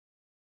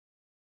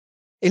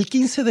El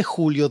 15 de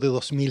julio de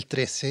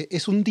 2013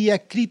 es un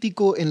día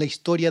crítico en la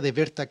historia de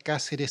Berta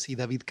Cáceres y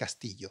David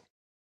Castillo.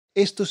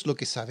 Esto es lo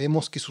que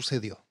sabemos que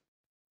sucedió.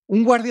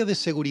 Un guardia de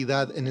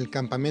seguridad en el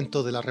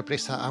campamento de la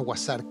represa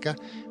Aguasarca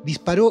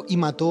disparó y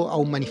mató a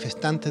un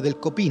manifestante del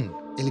COPIN,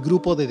 el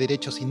grupo de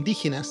derechos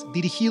indígenas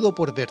dirigido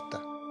por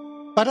Berta.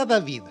 Para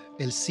David,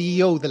 el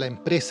CEO de la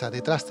empresa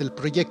detrás del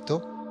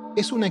proyecto,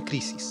 es una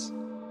crisis.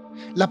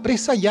 La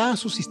presa ya ha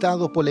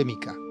suscitado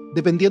polémica.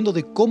 Dependiendo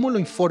de cómo lo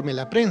informe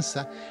la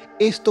prensa,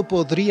 esto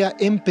podría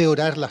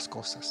empeorar las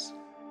cosas.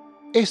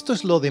 Esto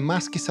es lo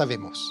demás que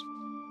sabemos.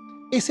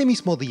 Ese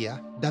mismo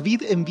día,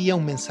 David envía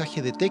un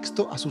mensaje de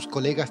texto a sus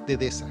colegas de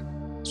DESA,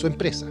 su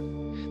empresa.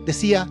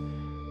 Decía,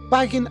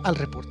 paguen al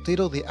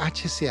reportero de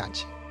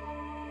HCH.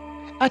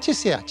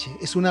 HCH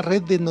es una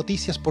red de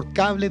noticias por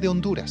cable de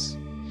Honduras.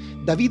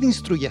 David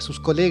instruye a sus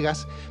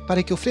colegas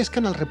para que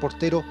ofrezcan al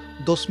reportero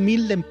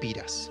 2.000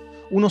 lempiras,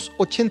 unos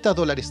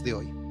 $80 de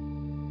hoy.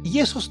 Y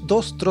esos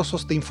dos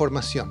trozos de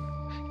información,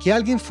 que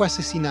alguien fue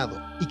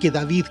asesinado y que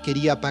David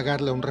quería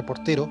pagarle a un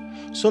reportero,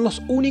 son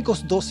los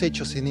únicos dos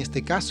hechos en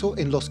este caso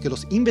en los que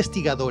los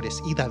investigadores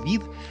y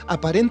David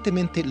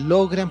aparentemente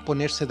logran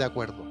ponerse de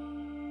acuerdo.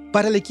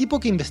 Para el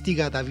equipo que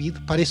investiga a David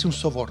parece un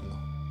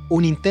soborno,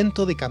 un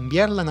intento de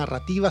cambiar la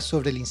narrativa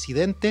sobre el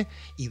incidente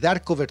y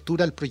dar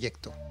cobertura al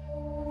proyecto.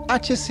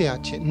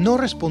 HCH no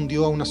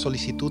respondió a una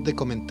solicitud de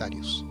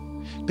comentarios,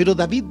 pero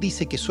David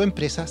dice que su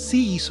empresa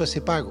sí hizo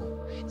ese pago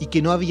y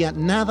que no había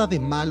nada de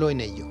malo en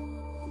ello.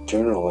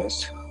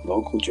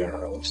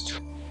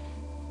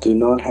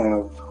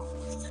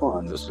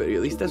 Los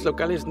periodistas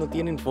locales no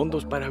tienen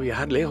fondos para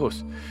viajar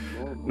lejos.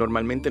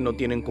 Normalmente no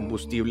tienen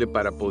combustible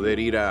para poder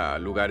ir a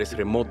lugares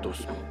remotos,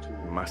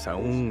 más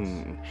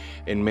aún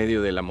en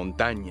medio de la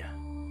montaña.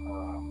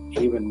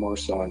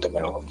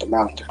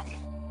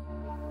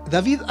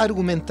 David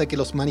argumenta que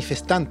los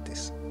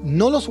manifestantes,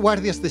 no los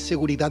guardias de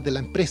seguridad de la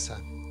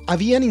empresa,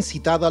 habían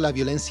incitado a la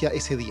violencia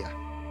ese día.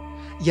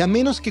 Y a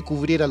menos que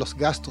cubriera los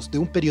gastos de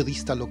un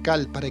periodista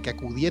local para que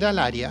acudiera al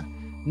área,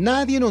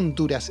 nadie en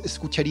Honduras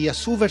escucharía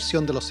su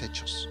versión de los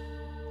hechos.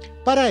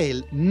 Para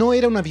él, no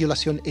era una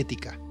violación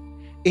ética,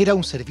 era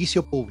un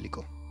servicio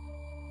público.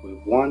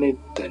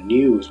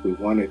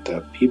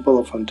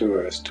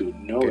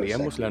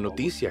 Queríamos la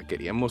noticia,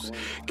 queríamos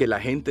que la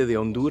gente de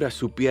Honduras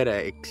supiera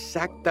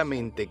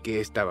exactamente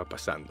qué estaba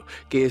pasando,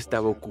 qué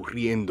estaba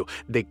ocurriendo,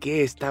 de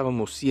qué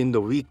estábamos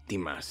siendo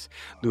víctimas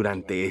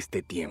durante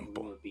este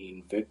tiempo.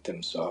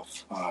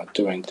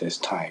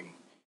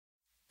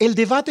 El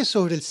debate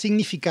sobre el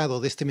significado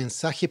de este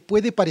mensaje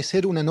puede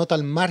parecer una nota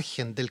al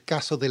margen del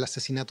caso del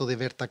asesinato de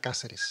Berta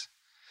Cáceres,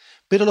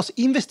 pero los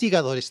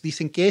investigadores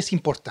dicen que es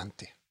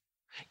importante,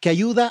 que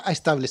ayuda a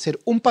establecer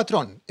un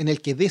patrón en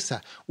el que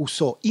DESA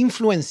usó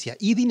influencia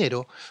y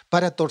dinero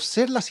para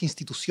torcer las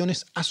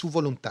instituciones a su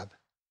voluntad.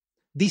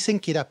 Dicen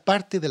que era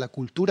parte de la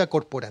cultura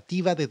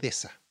corporativa de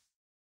DESA.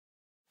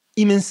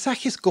 Y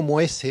mensajes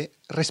como ese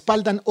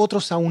respaldan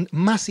otros aún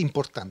más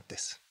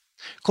importantes.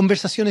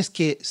 Conversaciones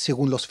que,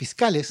 según los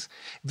fiscales,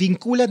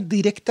 vinculan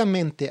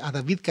directamente a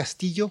David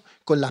Castillo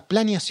con la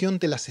planeación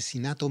del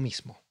asesinato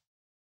mismo.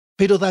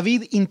 Pero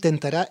David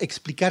intentará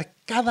explicar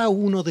cada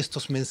uno de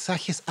estos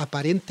mensajes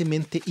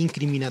aparentemente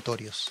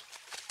incriminatorios.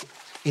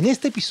 En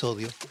este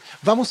episodio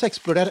vamos a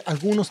explorar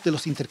algunos de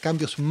los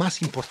intercambios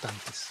más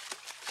importantes.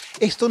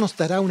 Esto nos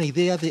dará una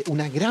idea de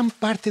una gran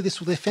parte de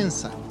su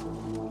defensa,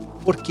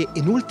 porque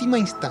en última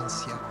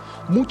instancia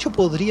mucho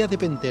podría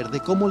depender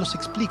de cómo los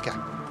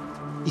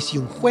explica y si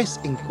un juez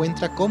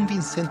encuentra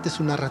convincente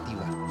su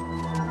narrativa.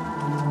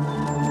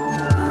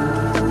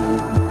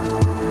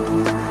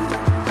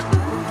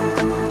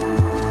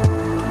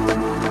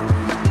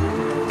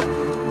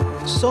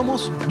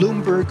 Somos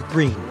Bloomberg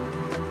Green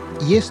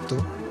y esto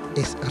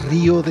es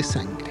Río de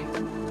Sangre.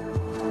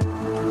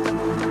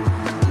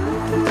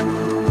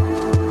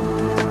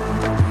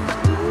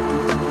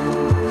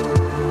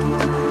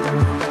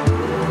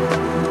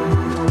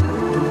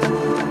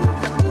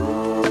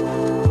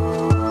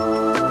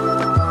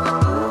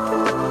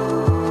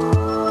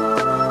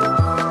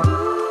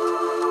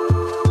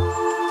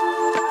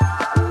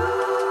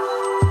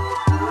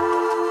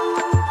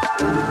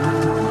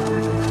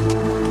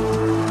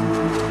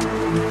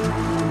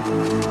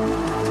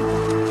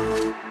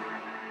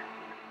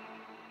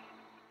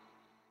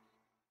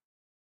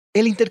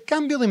 El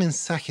intercambio de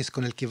mensajes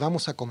con el que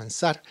vamos a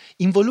comenzar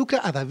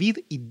involucra a David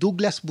y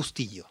Douglas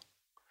Bustillo.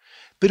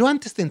 Pero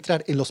antes de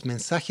entrar en los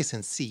mensajes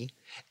en sí,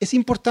 es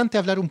importante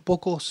hablar un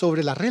poco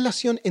sobre la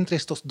relación entre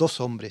estos dos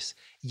hombres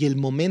y el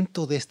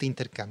momento de este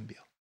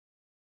intercambio.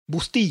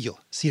 Bustillo,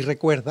 si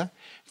recuerda,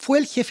 fue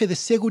el jefe de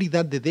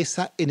seguridad de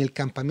DESA en el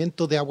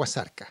campamento de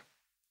Aguasarca.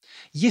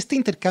 Y este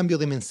intercambio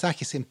de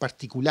mensajes en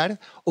particular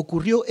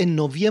ocurrió en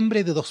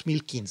noviembre de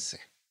 2015.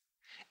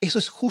 Eso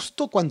es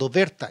justo cuando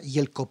Berta y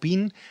el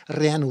COPIN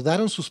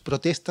reanudaron sus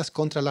protestas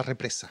contra la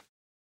represa.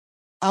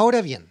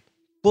 Ahora bien,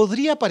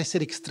 podría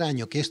parecer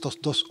extraño que estos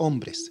dos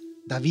hombres,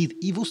 David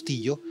y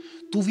Bustillo,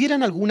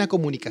 tuvieran alguna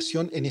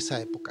comunicación en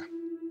esa época.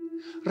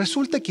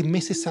 Resulta que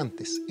meses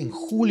antes, en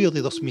julio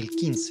de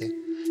 2015,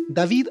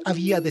 David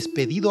había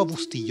despedido a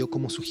Bustillo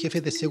como su jefe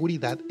de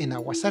seguridad en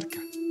Aguasarca,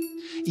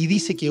 y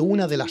dice que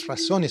una de las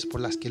razones por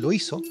las que lo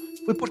hizo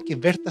fue porque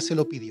Berta se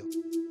lo pidió.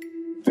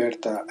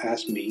 Berta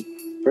asked me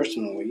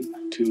personally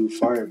to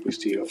fire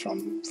Bustillo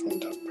from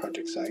the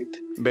project site.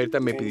 Berta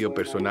me pidió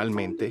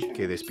personalmente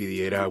que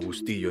despidiera a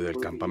Bustillo del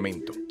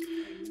campamento.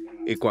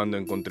 Y cuando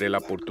encontré la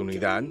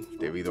oportunidad,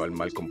 debido al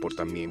mal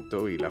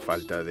comportamiento y la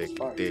falta de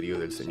criterio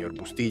del señor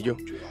Bustillo,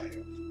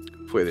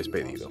 fue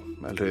despedido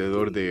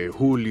alrededor de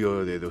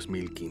julio de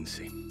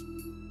 2015.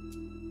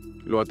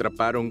 Lo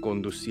atraparon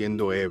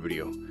conduciendo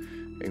ebrio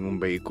en un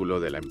vehículo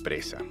de la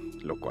empresa,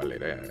 lo cual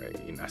era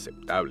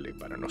inaceptable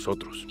para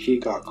nosotros. He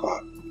got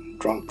caught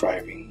drunk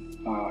driving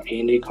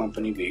in a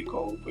company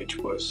vehicle, which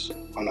was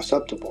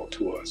unacceptable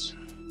to us.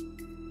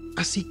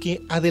 Así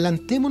que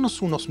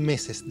adelantémonos unos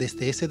meses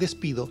desde ese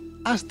despido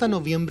hasta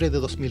noviembre de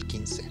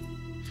 2015.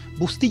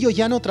 Bustillo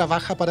ya no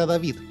trabaja para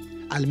David,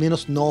 al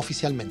menos no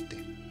oficialmente.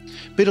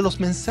 Pero los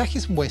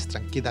mensajes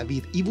muestran que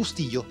David y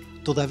Bustillo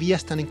todavía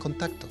están en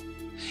contacto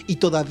y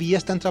todavía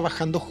están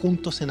trabajando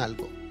juntos en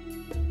algo.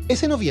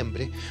 Ese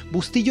noviembre,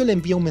 Bustillo le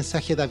envía un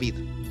mensaje a David,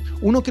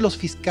 uno que los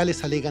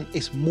fiscales alegan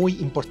es muy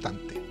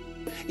importante.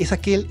 Es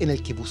aquel en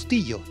el que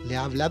Bustillo le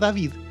habla a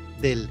David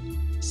del,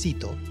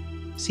 cito,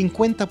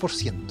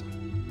 50%.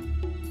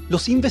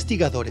 Los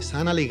investigadores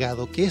han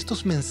alegado que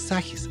estos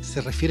mensajes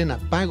se refieren a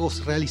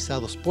pagos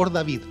realizados por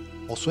David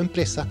o su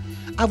empresa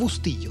a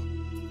Bustillo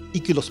y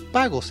que los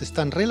pagos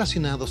están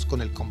relacionados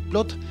con el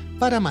complot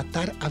para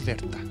matar a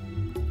Berta.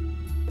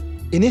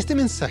 En este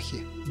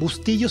mensaje,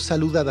 Bustillo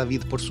saluda a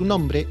David por su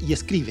nombre y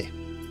escribe: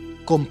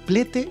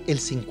 complete el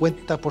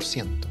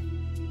 50%.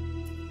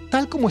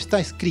 Tal como está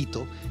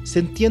escrito, se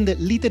entiende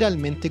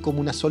literalmente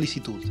como una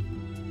solicitud.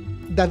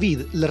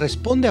 David le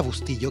responde a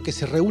Bustillo que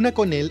se reúna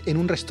con él en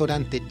un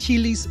restaurante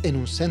Chili's en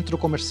un centro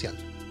comercial.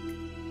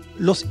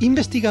 Los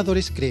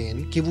investigadores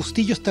creen que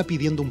Bustillo está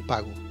pidiendo un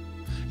pago,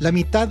 la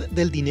mitad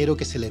del dinero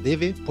que se le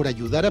debe por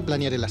ayudar a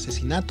planear el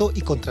asesinato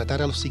y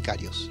contratar a los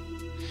sicarios.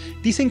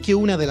 Dicen que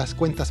una de las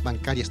cuentas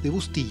bancarias de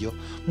Bustillo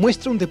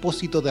muestra un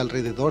depósito de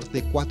alrededor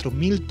de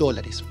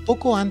 $4,000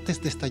 poco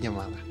antes de esta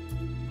llamada.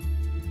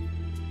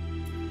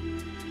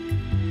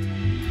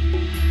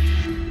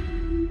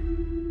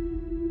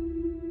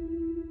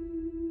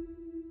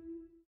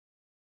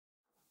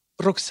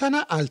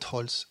 Roxana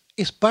Altholz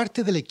es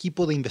parte del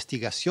equipo de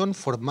investigación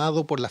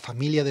formado por la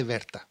familia de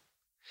Berta.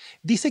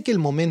 Dice que el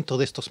momento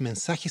de estos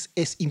mensajes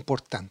es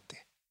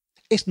importante.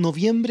 Es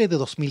noviembre de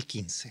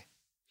 2015.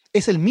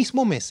 Es el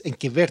mismo mes en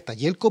que Berta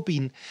y el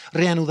Copín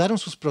reanudaron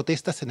sus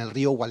protestas en el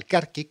río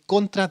Hualcarque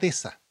contra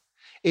DESA.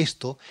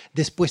 Esto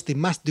después de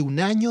más de un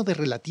año de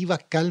relativa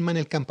calma en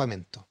el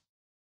campamento.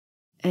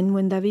 Es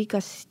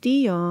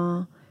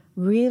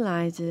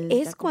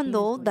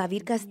cuando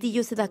David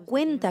Castillo se da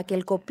cuenta que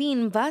el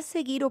Copín va a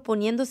seguir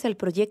oponiéndose al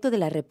proyecto de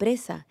la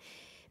represa.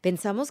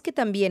 Pensamos que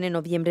también en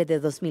noviembre de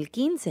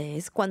 2015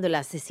 es cuando el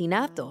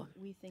asesinato,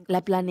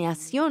 la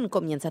planeación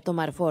comienza a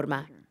tomar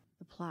forma.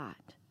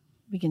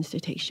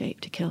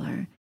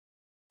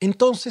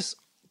 Entonces,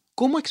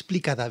 ¿cómo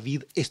explica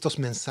David estos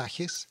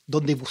mensajes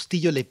donde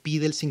Bustillo le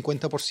pide el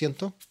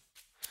 50%?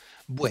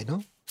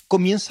 Bueno,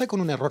 comienza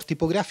con un error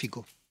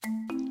tipográfico.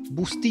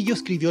 Bustillo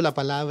escribió la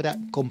palabra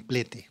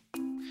complete.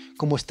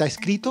 Como está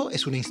escrito,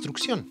 es una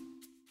instrucción.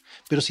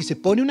 Pero si se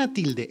pone una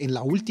tilde en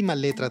la última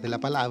letra de la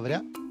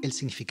palabra, el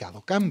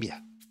significado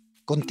cambia.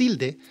 Con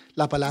tilde,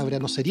 la palabra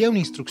no sería una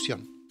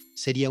instrucción,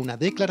 sería una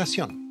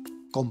declaración.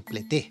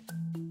 Completé.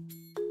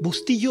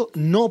 Bustillo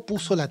no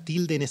puso la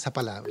tilde en esa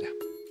palabra.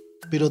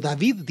 Pero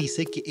David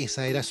dice que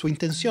esa era su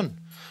intención,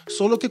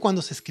 solo que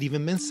cuando se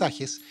escriben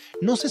mensajes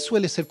no se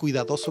suele ser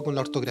cuidadoso con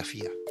la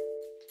ortografía.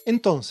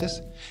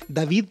 Entonces,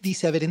 David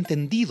dice haber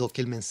entendido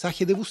que el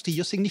mensaje de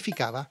Bustillo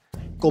significaba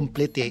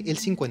completé el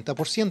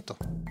 50%.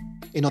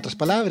 En otras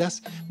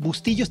palabras,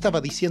 Bustillo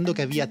estaba diciendo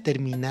que había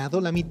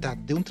terminado la mitad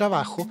de un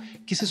trabajo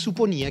que se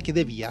suponía que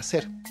debía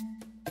hacer.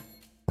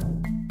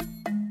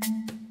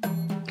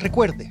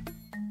 Recuerde,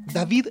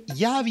 David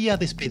ya había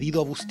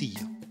despedido a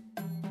Bustillo,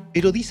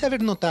 pero dice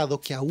haber notado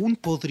que aún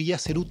podría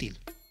ser útil.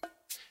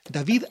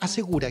 David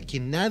asegura que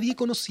nadie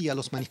conocía a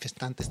los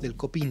manifestantes del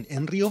Copín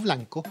en Río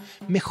Blanco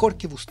mejor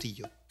que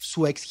Bustillo,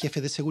 su ex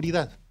jefe de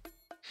seguridad.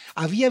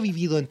 Había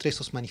vivido entre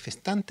esos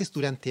manifestantes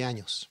durante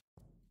años.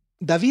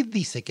 David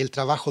dice que el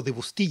trabajo de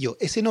Bustillo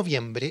ese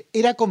noviembre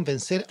era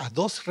convencer a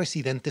 2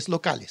 residentes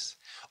locales,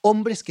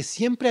 hombres que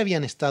siempre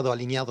habían estado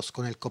alineados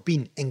con el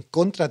Copín en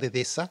contra de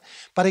DESA,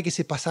 para que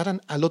se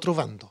pasaran al otro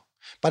bando,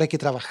 para que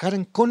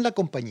trabajaran con la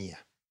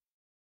compañía.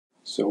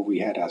 So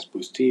we had asked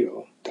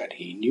Bustillo that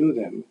he knew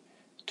them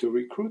to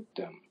recruit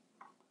them.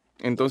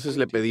 Entonces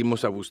le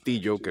pedimos a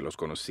Bustillo, que los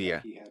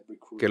conocía,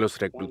 que los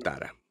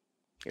reclutara.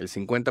 El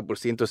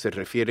 50% se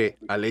refiere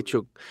al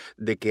hecho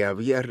de que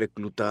había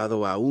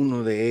reclutado a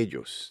uno de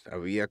ellos,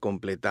 había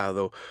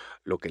completado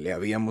lo que le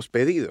habíamos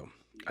pedido,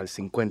 al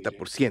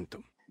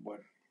 50%.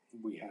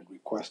 We had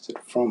requested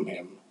from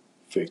him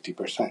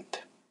 50%.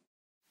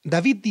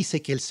 David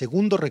dice que el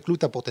segundo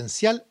recluta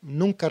potencial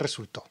nunca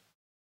resultó.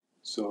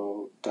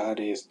 So that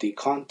is the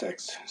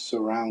context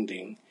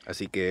surrounding.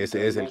 Así que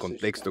ese es el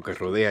contexto que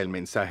rodea el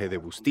mensaje de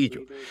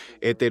Bustillo.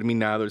 He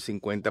terminado el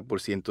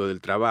 50% del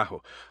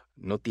trabajo.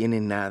 No tiene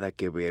nada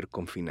que ver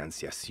con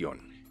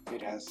financiación.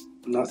 It has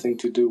nothing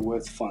to do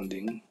with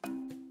funding.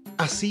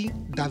 Así,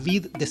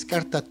 David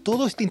descarta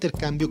todo este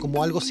intercambio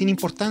como algo sin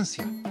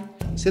importancia.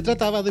 Se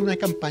trataba de una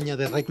campaña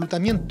de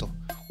reclutamiento,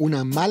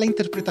 una mala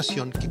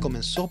interpretación que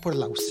comenzó por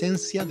la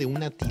ausencia de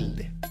una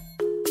tilde.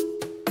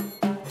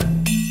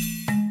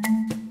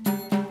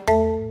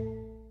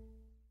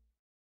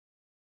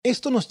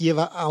 Esto nos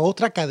lleva a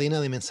otra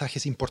cadena de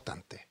mensajes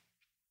importante.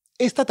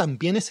 Esta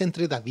también es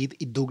entre David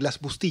y Douglas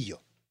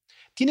Bustillo.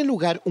 Tiene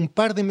lugar un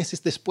par de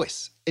meses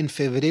después, en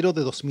febrero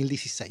de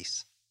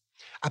 2016.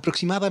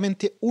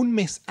 Aproximadamente un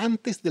mes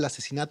antes del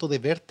asesinato de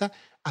Berta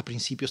a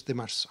principios de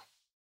marzo.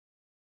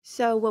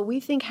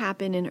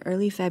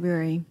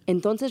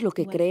 Entonces lo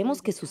que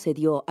creemos que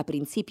sucedió a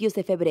principios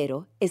de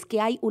febrero es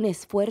que hay un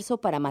esfuerzo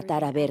para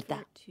matar a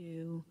Berta.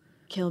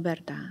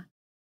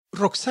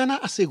 Roxana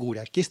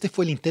asegura que este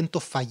fue el intento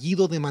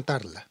fallido de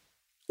matarla.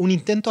 Un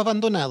intento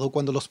abandonado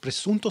cuando los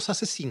presuntos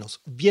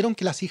asesinos vieron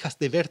que las hijas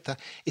de Berta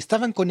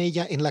estaban con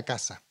ella en la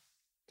casa.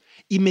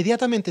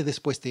 Inmediatamente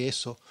después de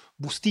eso,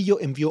 Bustillo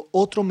envió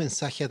otro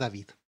mensaje a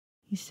David.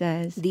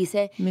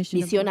 Dice,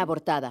 misión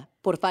abortada,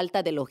 por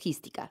falta de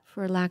logística.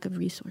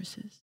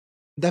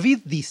 David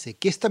dice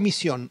que esta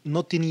misión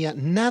no tenía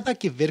nada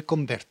que ver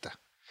con Berta.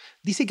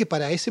 Dice que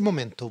para ese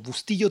momento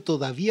Bustillo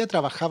todavía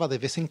trabajaba de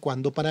vez en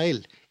cuando para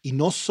él, y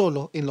no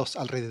solo en los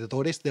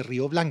alrededores de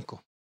Río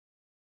Blanco.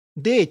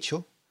 De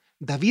hecho,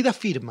 David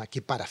afirma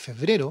que para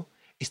febrero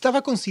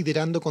estaba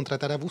considerando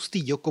contratar a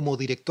Bustillo como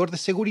director de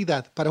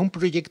seguridad para un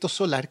proyecto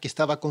solar que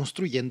estaba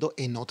construyendo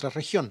en otra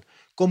región,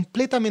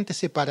 completamente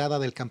separada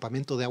del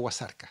campamento de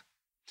Aguasarca.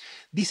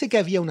 Dice que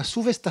había una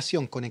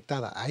subestación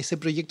conectada a ese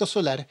proyecto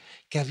solar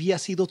que había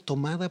sido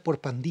tomada por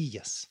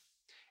pandillas.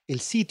 El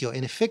sitio,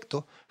 en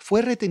efecto,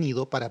 fue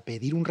retenido para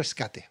pedir un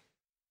rescate.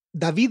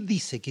 David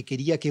dice que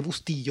quería que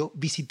Bustillo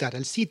visitara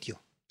el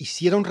sitio,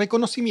 hiciera un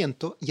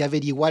reconocimiento y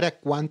averiguara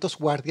cuántos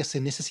guardias se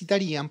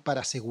necesitarían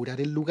para asegurar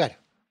el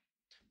lugar.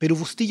 Pero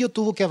Bustillo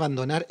tuvo que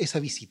abandonar esa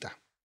visita.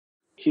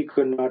 He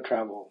could not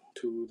travel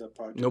to the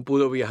project. No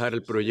pudo viajar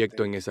al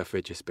proyecto en esa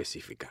fecha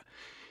específica.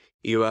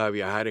 Iba a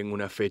viajar en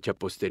una fecha He was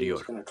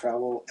posterior. going to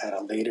travel at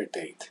a later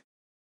date.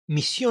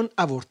 Misión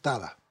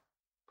abortada.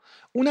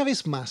 Una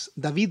vez más,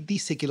 David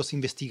dice que los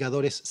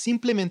investigadores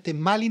simplemente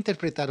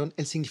malinterpretaron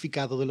el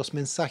significado de los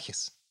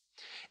mensajes.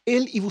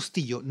 Él y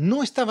Bustillo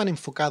no estaban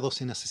enfocados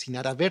en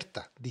asesinar a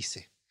Berta,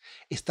 dice.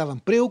 Estaban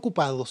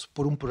preocupados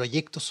por un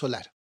proyecto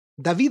solar.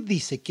 David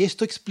dice que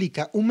esto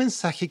explica un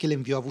mensaje que le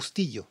envió a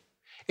Bustillo.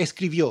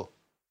 Escribió,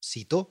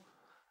 cito,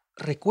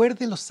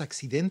 «Recuerde los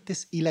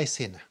accidentes y la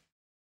escena».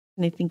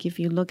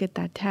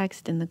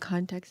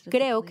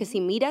 Creo que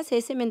si miras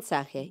ese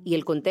mensaje y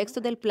el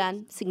contexto del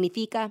plan,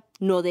 significa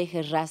no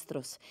dejes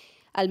rastros.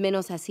 Al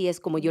menos así es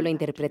como yo lo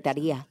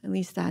interpretaría.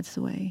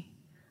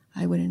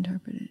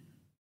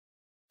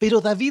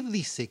 Pero David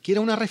dice que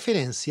era una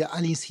referencia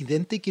al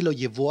incidente que lo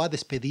llevó a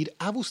despedir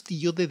a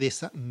Bustillo de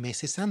Deza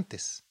meses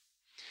antes.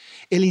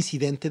 El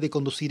incidente de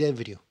conducir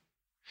ebrio.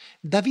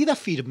 David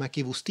afirma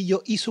que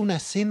Bustillo hizo una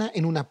escena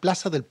en una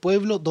plaza del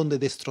pueblo donde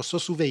destrozó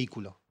su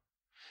vehículo.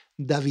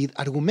 David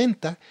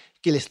argumenta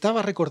que le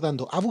estaba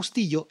recordando a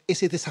Bustillo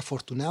ese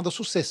desafortunado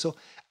suceso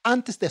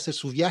antes de hacer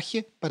su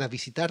viaje para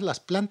visitar las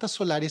plantas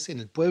solares en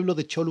el pueblo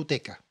de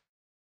Choluteca.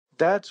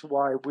 That's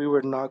why we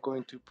were not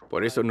going to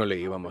Por eso no le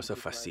íbamos a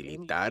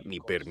facilitar ni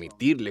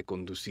permitirle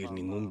conducir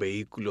ningún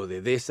vehículo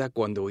de Deza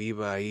cuando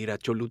iba a ir a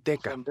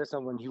Choluteca. from this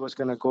when he was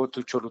going to go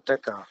to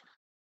Choluteca.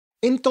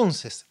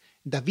 Entonces,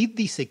 David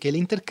dice que el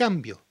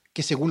intercambio,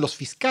 que según los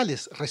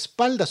fiscales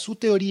respalda su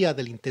teoría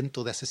del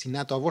intento de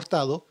asesinato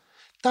abortado,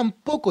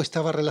 tampoco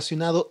estaba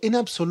relacionado en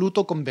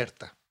absoluto con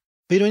Berta.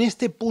 Pero en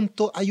este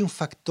punto hay un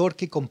factor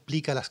que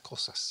complica las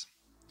cosas.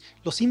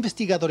 Los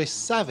investigadores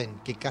saben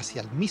que casi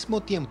al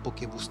mismo tiempo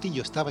que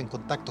Bustillo estaba en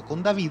contacto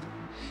con David,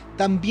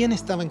 también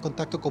estaba en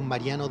contacto con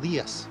Mariano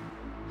Díaz.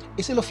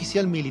 Es el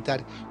oficial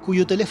militar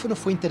cuyo teléfono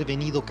fue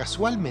intervenido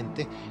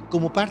casualmente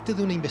como parte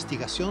de una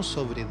investigación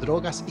sobre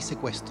drogas y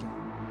secuestro.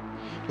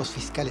 Los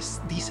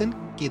fiscales dicen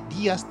que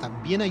Díaz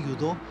también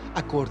ayudó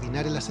a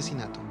coordinar el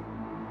asesinato.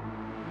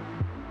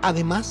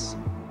 Además,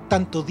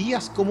 tanto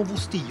Díaz como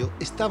Bustillo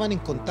estaban en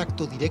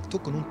contacto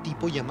directo con un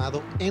tipo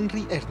llamado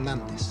Henry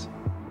Hernández.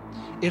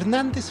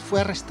 Hernández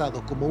fue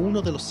arrestado como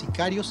uno de los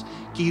sicarios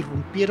que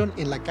irrumpieron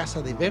en la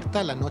casa de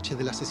Berta la noche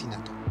del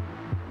asesinato.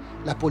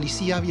 La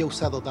policía había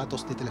usado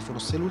datos de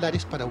teléfonos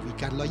celulares para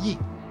ubicarlo allí,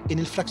 en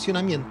el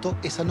fraccionamiento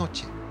esa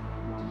noche.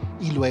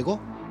 Y luego,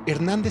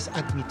 Hernández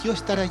admitió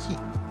estar allí.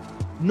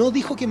 No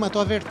dijo que mató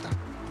a Berta.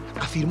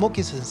 Afirmó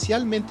que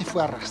esencialmente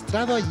fue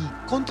arrastrado allí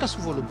contra su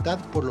voluntad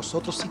por los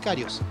otros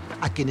sicarios,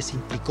 a quienes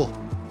implicó.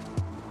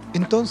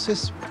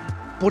 Entonces,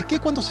 ¿por qué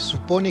cuando se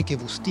supone que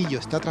Bustillo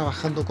está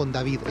trabajando con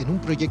David en un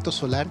proyecto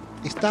solar,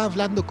 está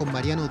hablando con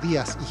Mariano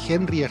Díaz y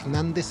Henry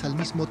Hernández al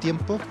mismo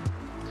tiempo?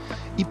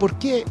 ¿Y por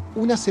qué,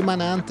 una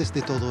semana antes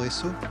de todo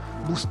eso,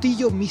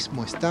 Bustillo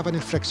mismo estaba en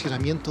el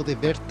fraccionamiento de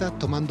Berta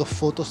tomando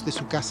fotos de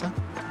su casa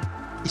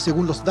y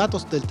según los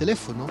datos del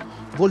teléfono,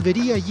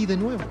 volvería allí de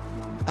nuevo,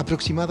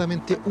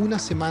 aproximadamente una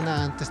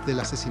semana antes del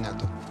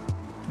asesinato.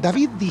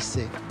 David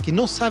dice que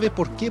no sabe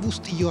por qué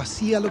Bustillo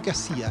hacía lo que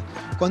hacía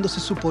cuando se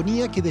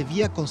suponía que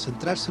debía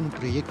concentrarse en un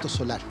proyecto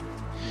solar.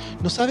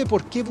 No sabe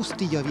por qué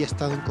Bustillo había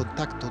estado en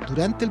contacto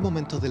durante el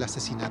momento del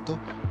asesinato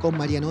con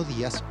Mariano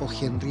Díaz o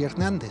Henry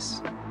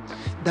Hernández.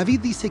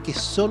 David dice que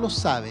solo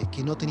sabe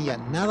que no tenía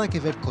nada que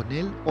ver con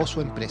él o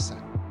su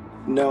empresa.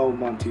 No,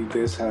 Monty,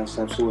 this has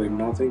absolutely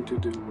nothing to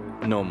do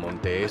with... No,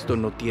 Monte, esto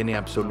no tiene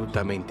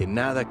absolutamente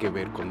nada que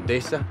ver con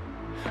DESA.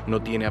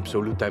 No tiene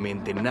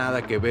absolutamente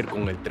nada que ver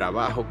con el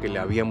trabajo que le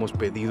habíamos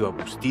pedido a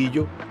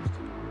Bustillo.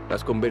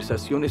 Las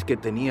conversaciones que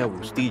tenía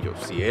Bustillo,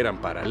 si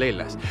eran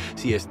paralelas,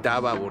 si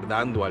estaba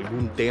abordando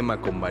algún tema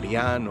con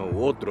Mariano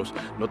u otros,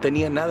 no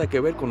tenía nada que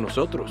ver con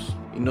nosotros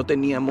y no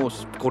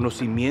teníamos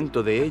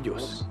conocimiento de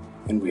ellos.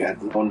 And we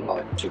had no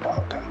knowledge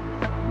about that.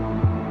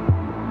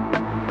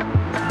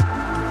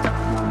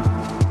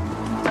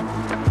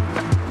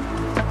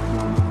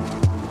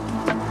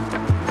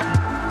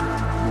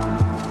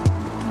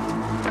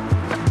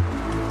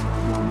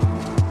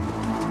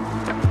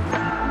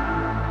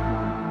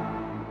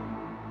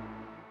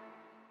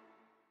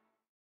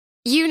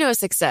 You know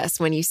success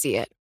when you see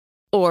it.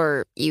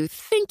 Or you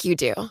think you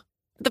do.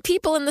 The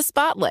people in the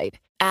spotlight.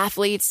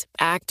 Athletes,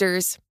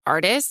 actors,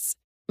 artists.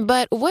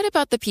 But what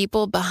about the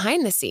people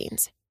behind the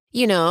scenes?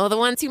 You know, the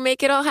ones who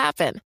make it all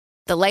happen.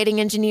 The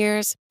lighting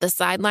engineers, the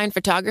sideline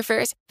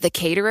photographers, the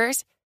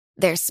caterers.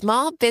 They're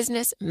small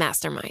business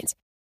masterminds.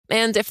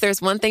 And if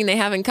there's one thing they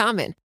have in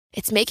common,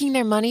 it's making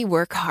their money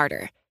work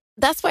harder.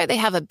 That's why they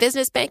have a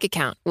business bank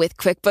account with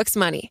QuickBooks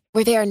Money,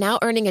 where they are now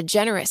earning a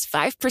generous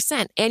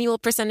 5% annual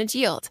percentage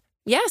yield.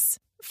 Yes,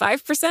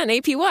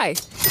 5% APY.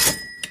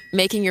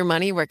 Making your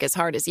money work as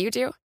hard as you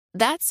do?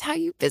 That's how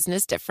you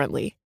business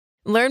differently.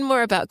 Learn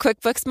more about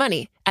QuickBooks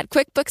Money at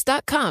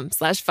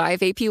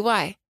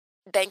quickbooks.com/5APY.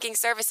 Banking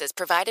services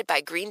provided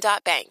by Green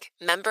Dot Bank,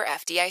 member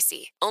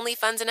FDIC. Only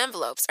funds and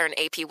envelopes earn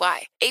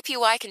APY.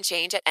 APY can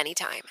change at any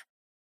time.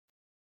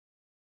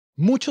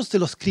 Muchos de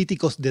los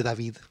críticos de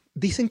David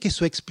dicen que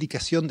su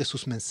explicación de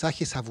sus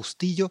mensajes a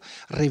Bustillo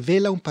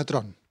revela un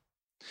patrón.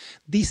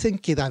 Dicen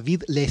que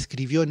David le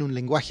escribió en un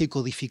lenguaje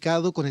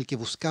codificado con el que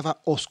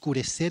buscaba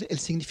oscurecer el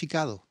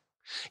significado.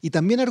 Y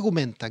también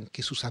argumentan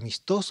que sus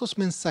amistosos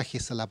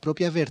mensajes a la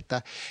propia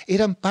Berta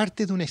eran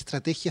parte de una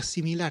estrategia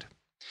similar,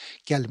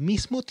 que al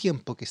mismo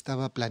tiempo que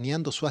estaba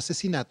planeando su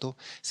asesinato,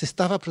 se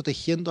estaba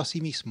protegiendo a sí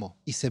mismo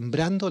y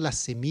sembrando las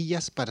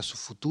semillas para su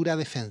futura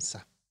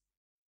defensa.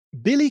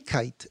 Billy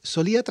Kite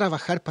solía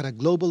trabajar para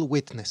Global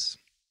Witness,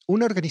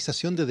 una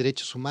organización de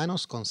derechos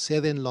humanos con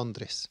sede en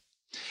Londres.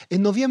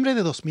 En noviembre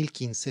de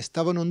 2015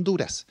 estaba en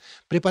Honduras,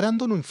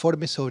 preparando un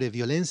informe sobre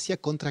violencia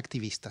contra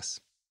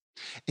activistas.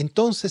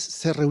 Entonces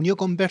se reunió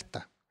con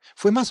Berta.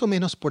 Fue más o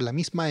menos por la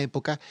misma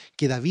época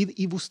que David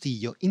y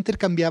Bustillo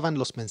intercambiaban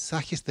los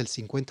mensajes del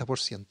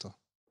 50%.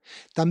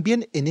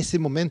 También en ese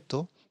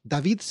momento,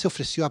 David se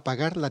ofreció a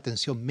pagar la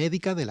atención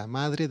médica de la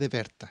madre de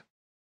Berta.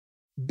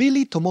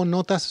 Billy tomó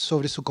notas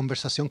sobre su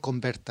conversación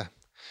con Berta.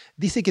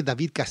 Dice que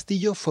David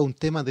Castillo fue un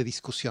tema de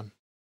discusión.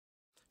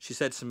 She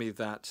said to me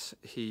that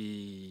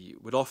he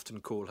would often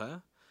call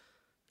her.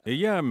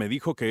 Ella me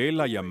dijo que él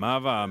la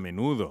llamaba a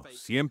menudo,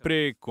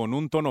 siempre con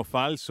un tono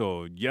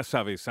falso, ya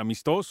sabes,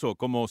 amistoso,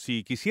 como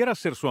si quisiera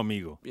ser su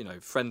amigo. You know,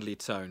 friendly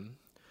tone.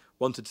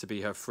 Wanted to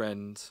be her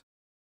friend.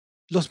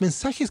 Los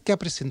mensajes que ha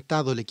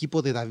presentado el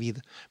equipo de David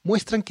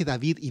muestran que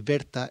David y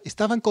Berta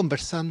estaban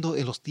conversando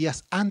en los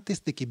días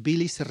antes de que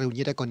Billy se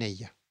reuniera con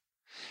ella.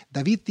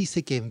 David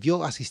dice que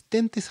envió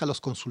asistentes a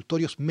los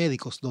consultorios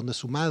médicos donde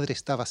su madre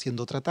estaba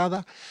siendo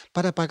tratada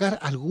para pagar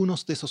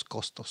algunos de esos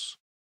costos.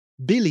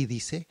 Billy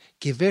dice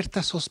que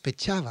Berta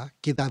sospechaba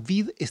que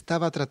David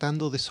estaba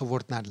tratando de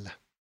sobornarla.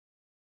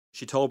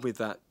 She told me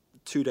that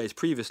 2 days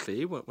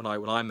previously, when I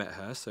met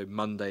her, so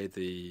Monday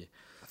I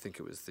think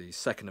it was the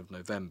 2nd of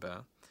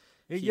November.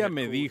 Ella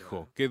me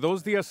dijo que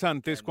 2 días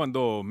antes,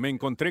 cuando me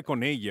encontré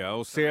con ella,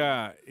 o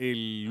sea,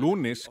 el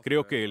lunes,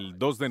 creo que el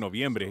 2 de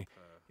noviembre,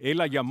 él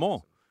la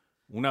llamó,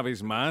 una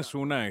vez más,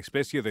 una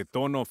especie de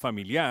tono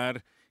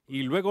familiar,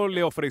 y luego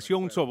le ofreció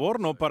un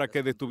soborno para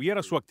que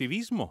detuviera su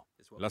activismo.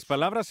 Las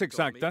palabras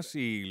exactas,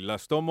 y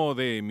las tomo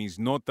de mis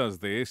notas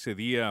de ese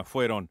día,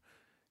 fueron: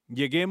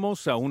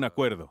 lleguemos a un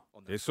acuerdo.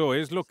 Eso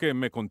es lo que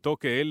me contó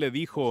que él le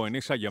dijo en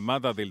esa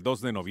llamada del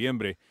 2 de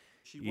noviembre,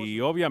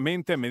 y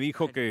obviamente me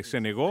dijo que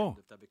se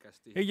negó.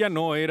 Ella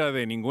no era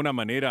de ninguna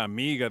manera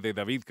amiga de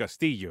David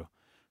Castillo.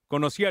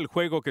 Conocía el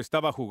juego que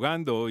estaba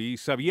jugando y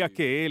sabía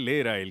que él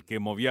era el que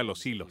movía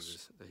los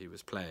hilos.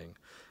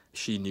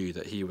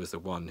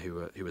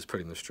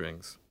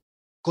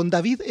 Con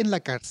David en la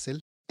cárcel,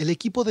 el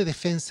equipo de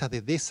defensa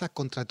de DESA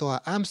contrató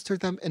a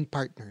Amsterdam &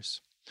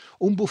 Partners,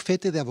 un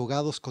bufete de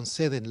abogados con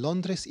sede en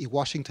Londres y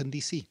Washington,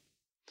 D.C.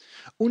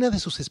 Una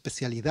de sus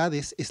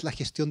especialidades es la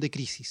gestión de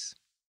crisis.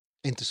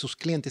 Entre sus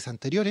clientes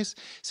anteriores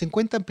se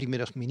encuentran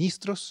primeros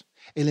ministros,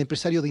 el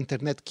empresario de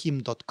Internet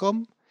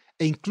Kim.com,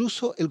 e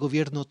incluso el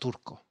gobierno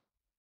turco.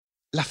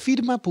 La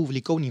firma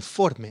publicó un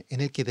informe en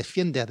el que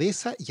defiende a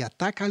DESA y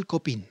ataca al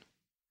COPIN.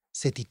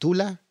 Se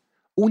titula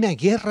Una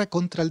guerra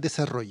contra el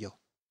desarrollo,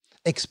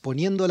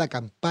 exponiendo la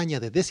campaña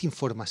de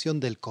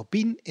desinformación del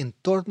COPIN en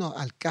torno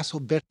al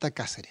caso Berta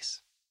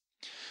Cáceres.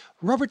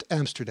 Robert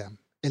Amsterdam,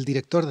 el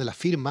director de la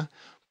firma,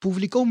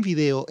 publicó un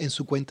video en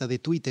su cuenta de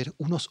Twitter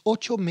unos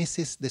 8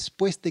 meses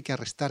después de que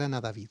arrestaran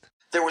a David.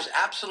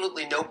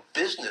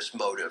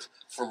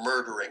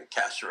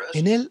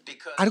 En él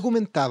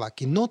argumentaba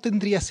que no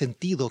tendría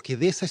sentido que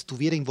DESA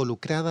estuviera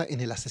involucrada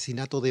en el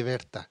asesinato de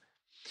Berta.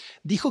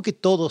 Dijo que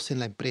todos en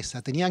la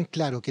empresa tenían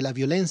claro que la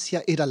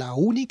violencia era la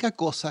única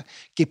cosa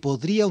que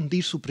podría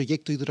hundir su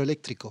proyecto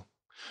hidroeléctrico,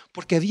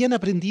 porque habían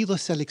aprendido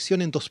esa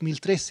lección en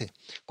 2013,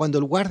 cuando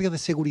el guardia de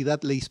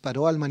seguridad le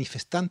disparó al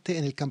manifestante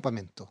en el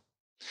campamento.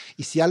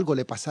 Y si algo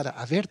le pasara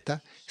a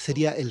Berta,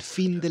 sería el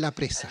fin de la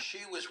presa.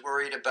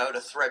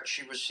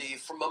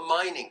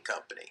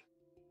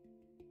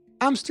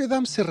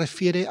 Amsterdam se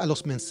refiere a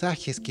los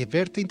mensajes que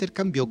Berta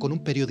intercambió con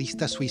un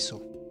periodista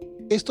suizo.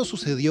 Esto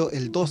sucedió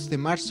el 2 de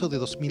marzo de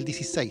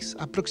 2016,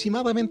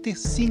 aproximadamente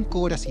 5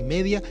 horas y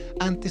media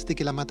antes de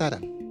que la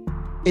mataran.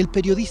 El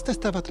periodista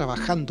estaba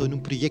trabajando en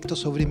un proyecto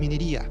sobre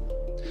minería.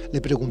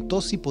 Le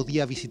preguntó si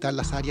podía visitar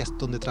las áreas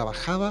donde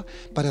trabajaba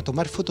para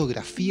tomar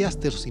fotografías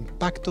de los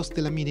impactos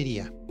de la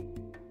minería.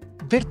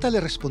 Berta le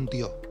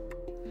respondió: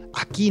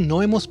 «Aquí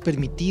no hemos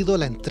permitido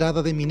la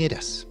entrada de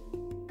mineras».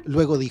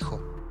 Luego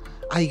dijo: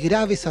 «Hay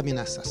graves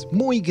amenazas,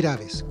 muy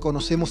graves,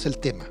 conocemos el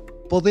tema,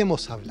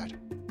 podemos hablar».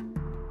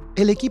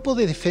 El equipo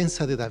de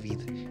defensa de David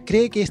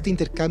cree que este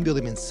intercambio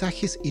de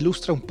mensajes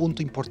ilustra un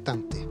punto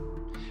importante.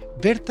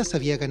 Berta se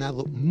había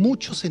ganado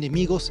muchos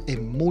enemigos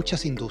en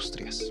muchas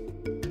industrias.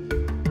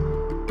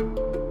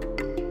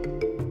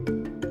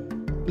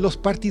 Los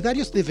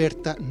partidarios de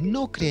Berta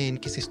no creen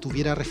que se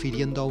estuviera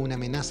refiriendo a una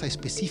amenaza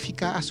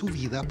específica a su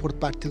vida por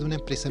parte de una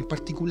empresa en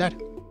particular.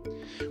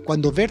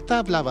 Cuando Berta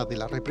hablaba de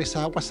la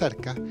represa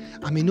Aguasarca,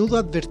 a menudo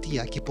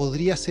advertía que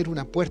podría ser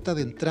una puerta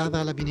de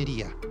entrada a la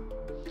minería.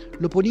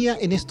 Lo ponía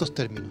en estos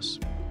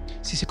términos: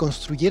 si se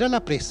construyera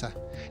la presa,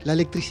 la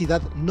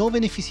electricidad no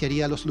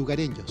beneficiaría a los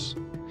lugareños.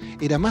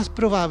 Era más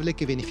probable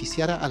que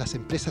beneficiara a las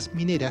empresas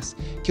mineras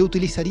que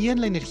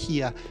utilizarían la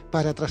energía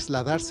para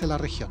trasladarse a la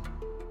región.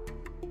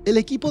 El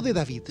equipo de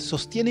David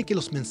sostiene que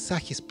los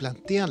mensajes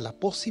plantean la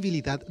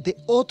posibilidad de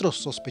otros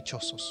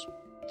sospechosos.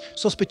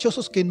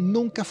 Sospechosos que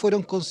nunca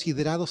fueron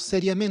considerados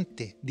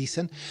seriamente,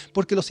 dicen,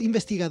 porque los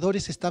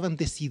investigadores estaban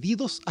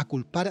decididos a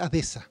culpar a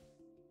DESA.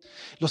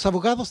 Los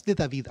abogados de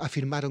David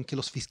afirmaron que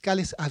los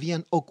fiscales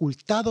habían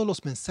ocultado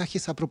los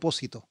mensajes a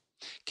propósito,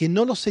 que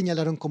no los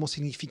señalaron como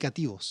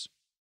significativos.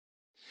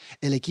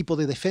 El equipo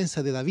de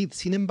defensa de David,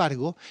 sin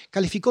embargo,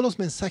 calificó los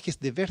mensajes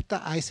de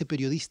Berta a ese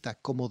periodista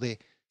como de,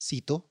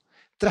 cito,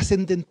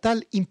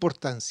 trascendental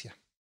importancia.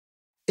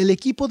 El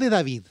equipo de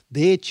David,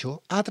 de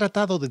hecho, ha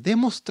tratado de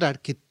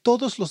demostrar que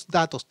todos los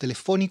datos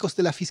telefónicos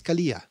de la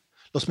Fiscalía,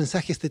 los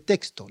mensajes de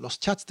texto, los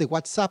chats de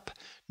WhatsApp,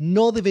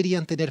 no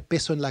deberían tener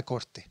peso en la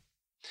corte.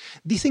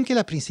 Dicen que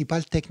la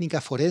principal técnica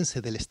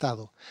forense del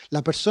Estado,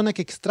 la persona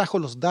que extrajo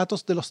los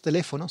datos de los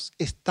teléfonos,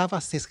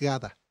 estaba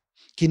sesgada,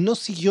 que no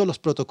siguió los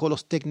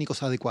protocolos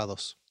técnicos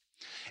adecuados.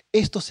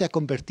 Esto se ha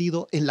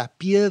convertido en la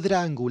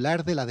piedra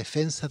angular de la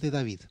defensa de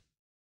David.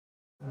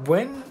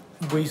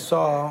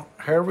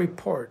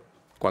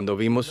 Cuando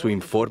vimos su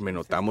informe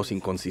notamos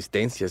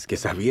inconsistencias que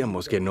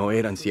sabíamos que no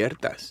eran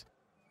ciertas.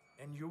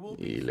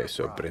 Y les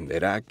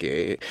sorprenderá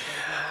que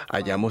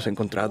hayamos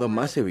encontrado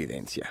más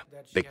evidencia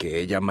de que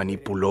ella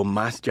manipuló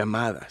más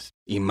llamadas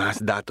y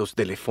más datos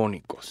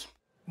telefónicos.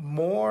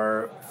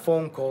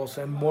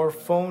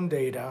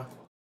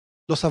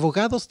 Los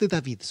abogados de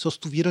David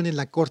sostuvieron en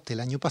la corte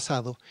el año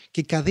pasado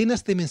que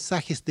cadenas de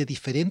mensajes de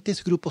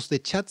diferentes grupos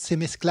de chat se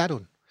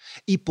mezclaron,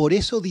 y por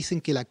eso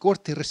dicen que la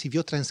corte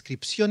recibió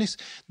transcripciones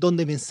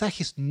donde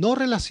mensajes no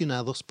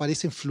relacionados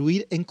parecen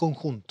fluir en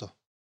conjunto.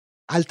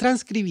 Al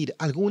transcribir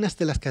algunas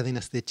de las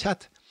cadenas de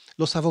chat,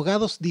 los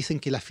abogados dicen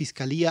que la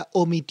fiscalía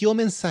omitió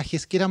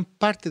mensajes que eran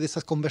parte de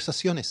esas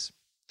conversaciones.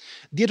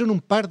 Dieron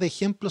un par de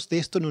ejemplos de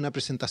esto en una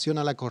presentación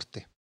a la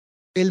corte.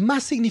 El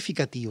más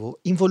significativo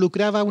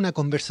involucraba una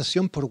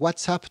conversación por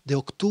WhatsApp de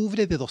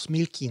octubre de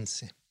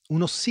 2015,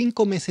 unos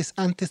 5 meses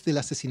antes del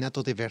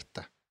asesinato de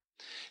Berta.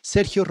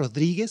 Sergio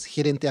Rodríguez,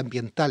 gerente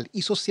ambiental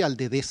y social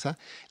de DESA,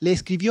 le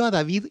escribió a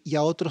David y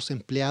a otros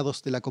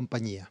empleados de la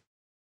compañía.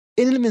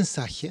 En el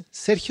mensaje,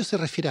 Sergio se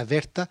refiere a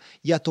Berta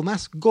y a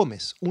Tomás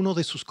Gómez, uno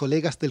de sus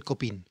colegas del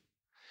COPIN.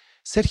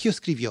 Sergio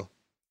escribió: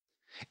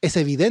 «Es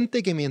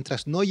evidente que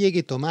mientras no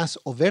llegue Tomás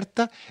o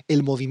Berta,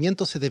 el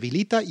movimiento se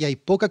debilita y hay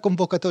poca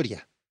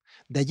convocatoria.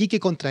 De allí que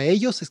contra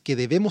ellos es que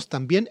debemos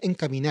también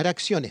encaminar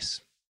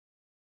acciones».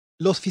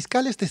 Los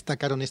fiscales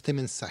destacaron este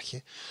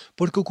mensaje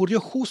porque ocurrió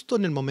justo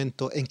en el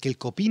momento en que el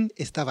COPIN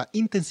estaba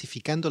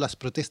intensificando las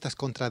protestas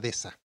contra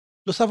DESA.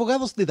 Los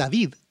abogados de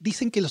David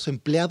dicen que los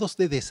empleados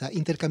de DESA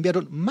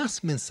intercambiaron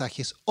más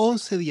mensajes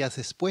 11 días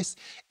después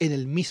en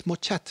el mismo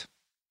chat.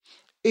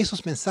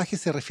 Esos mensajes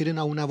se refieren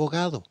a un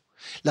abogado,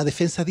 La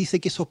defensa dice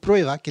que eso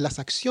prueba que las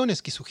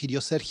acciones que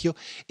sugirió Sergio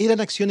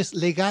eran acciones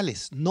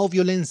legales, no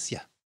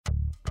violencia.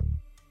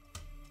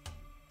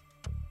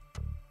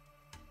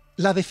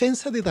 La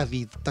defensa de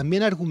David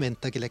también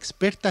argumenta que la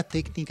experta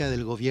técnica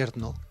del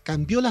gobierno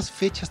cambió las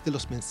fechas de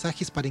los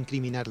mensajes para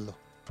incriminarlo.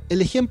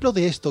 El ejemplo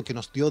de esto que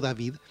nos dio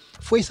David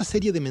fue esa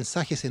serie de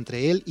mensajes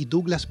entre él y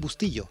Douglas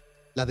Bustillo,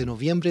 la de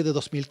noviembre de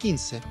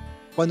 2015,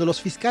 cuando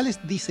los fiscales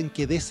dicen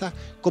que Deza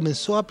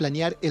comenzó a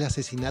planear el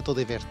asesinato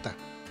de Berta.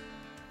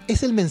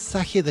 Es el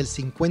mensaje del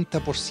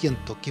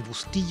 50% que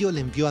Bustillo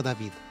le envió a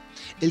David,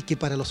 el que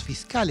para los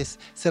fiscales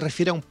se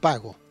refiere a un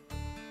pago.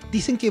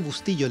 Dicen que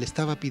Bustillo le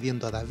estaba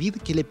pidiendo a David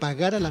que le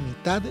pagara la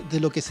mitad de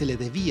lo que se le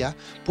debía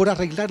por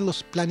arreglar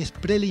los planes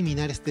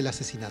preliminares del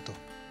asesinato.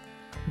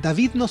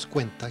 David nos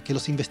cuenta que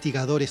los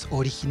investigadores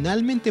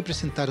originalmente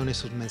presentaron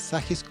esos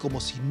mensajes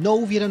como si no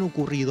hubieran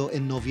ocurrido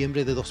en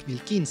noviembre de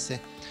 2015,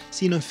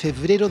 sino en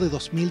febrero de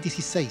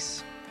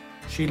 2016.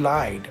 She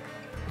lied.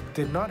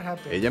 Did not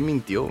happen Ella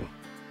mintió.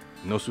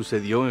 No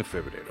sucedió en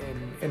febrero.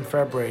 in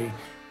February.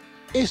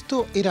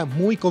 Esto era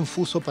muy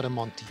confuso para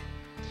Monty.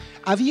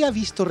 Había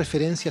visto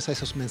referencias a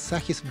esos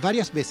mensajes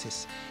varias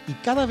veces y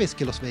cada vez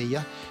que los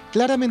veía,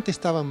 claramente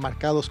estaban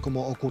marcados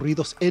como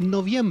ocurridos en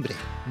noviembre,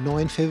 no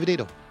en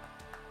febrero.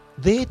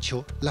 De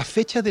hecho, la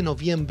fecha de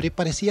noviembre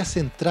parecía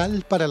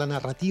central para la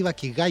narrativa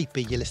que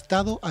Gaipe y el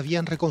Estado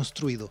habían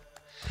reconstruido.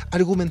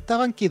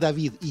 Argumentaban que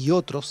David y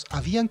otros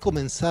habían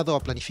comenzado a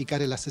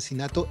planificar el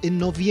asesinato en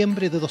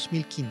noviembre de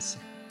 2015.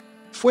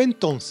 Fue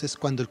entonces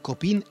cuando el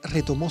COPIN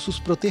retomó sus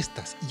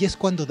protestas y es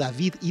cuando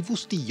David y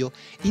Bustillo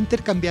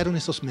intercambiaron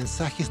esos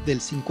mensajes del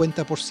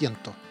 50%.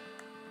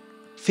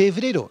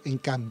 Febrero, en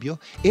cambio,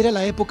 era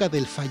la época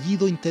del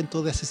fallido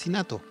intento de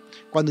asesinato,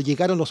 cuando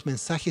llegaron los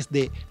mensajes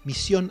de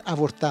misión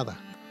abortada.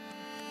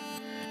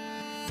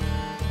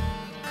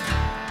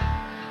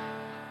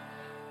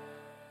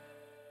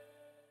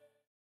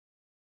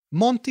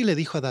 Monty le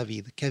dijo a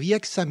David que había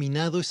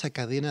examinado esa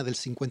cadena del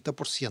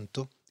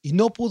 50% y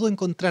no pudo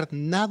encontrar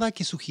nada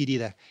que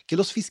sugiriera que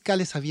los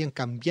fiscales habían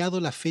cambiado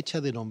la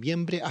fecha de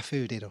noviembre a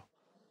febrero.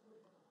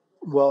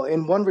 Well,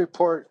 in one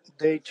report,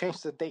 they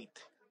changed the date.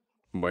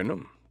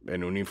 Bueno,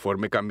 en un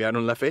informe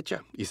cambiaron la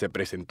fecha y se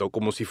presentó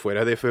como si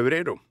fuera de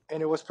febrero.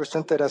 And it was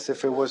presented as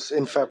if it was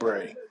in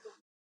February.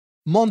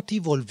 Monty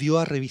volvió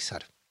a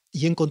revisar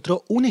y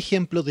encontró un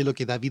ejemplo de lo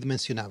que David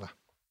mencionaba.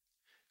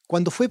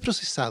 Cuando fue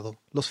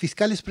procesado, los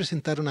fiscales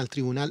presentaron al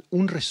tribunal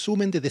un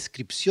resumen de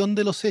descripción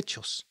de los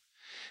hechos.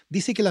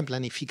 Dice que la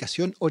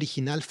planificación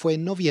original fue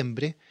en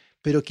noviembre,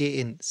 pero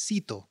que en,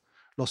 cito,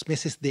 los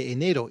meses de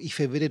enero y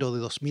febrero de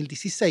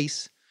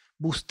 2016,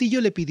 Bustillo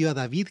le pidió a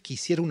David que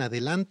hiciera un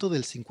adelanto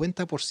del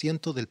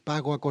 50% del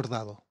pago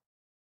acordado.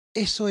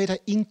 Eso era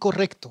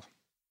incorrecto.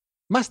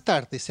 Más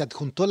tarde se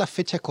adjuntó la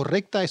fecha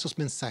correcta a esos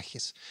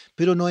mensajes,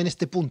 pero no en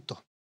este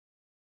punto.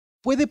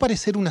 Puede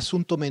parecer un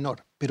asunto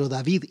menor, pero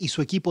David y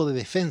su equipo de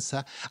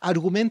defensa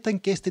argumentan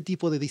que este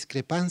tipo de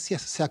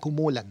discrepancias se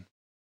acumulan.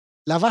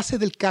 La base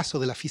del caso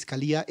de la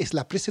Fiscalía es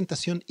la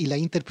presentación y la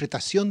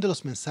interpretación de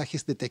los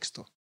mensajes de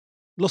texto.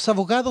 Los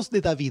abogados de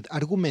David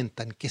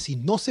argumentan que si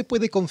no se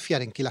puede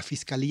confiar en que la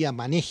Fiscalía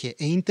maneje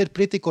e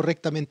interprete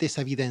correctamente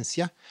esa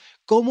evidencia,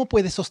 ¿cómo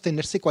puede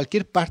sostenerse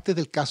cualquier parte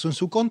del caso en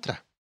su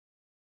contra?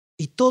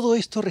 Y todo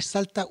esto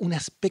resalta un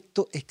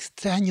aspecto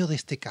extraño de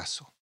este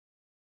caso.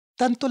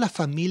 Tanto la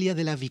familia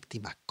de la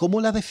víctima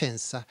como la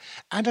defensa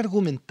han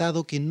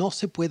argumentado que no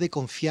se puede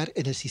confiar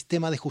en el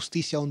sistema de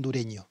justicia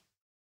hondureño,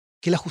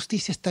 que la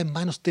justicia está en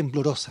manos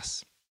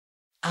temblorosas.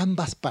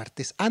 Ambas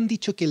partes han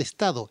dicho que el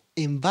Estado,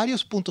 en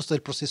varios puntos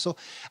del proceso,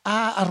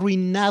 ha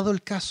arruinado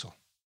el caso.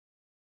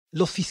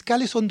 Los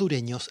fiscales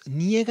hondureños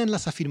niegan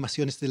las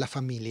afirmaciones de la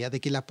familia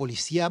de que la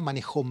policía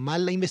manejó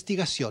mal la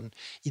investigación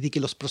y de que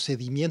los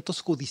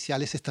procedimientos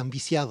judiciales están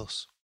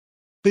viciados.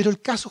 Pero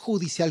el caso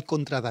judicial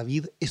contra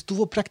David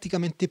estuvo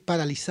prácticamente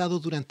paralizado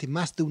durante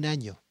más de un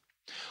año.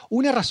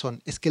 Una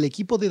razón es que el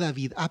equipo de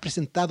David ha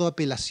presentado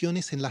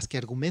apelaciones en las que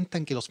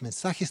argumentan que los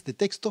mensajes de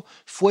texto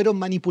fueron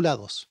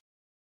manipulados.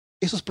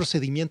 Esos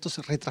procedimientos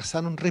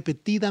retrasaron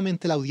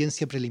repetidamente la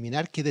audiencia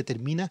preliminar que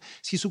determina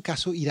si su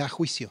caso irá a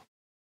juicio.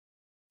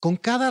 Con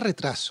cada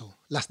retraso,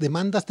 las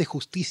demandas de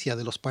justicia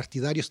de los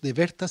partidarios de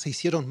Berta se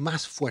hicieron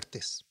más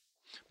fuertes.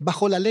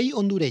 Bajo la ley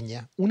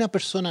hondureña, una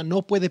persona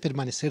no puede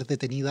permanecer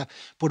detenida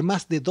por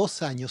más de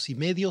 2 años y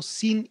medio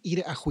sin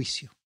ir a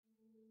juicio.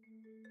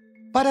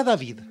 Para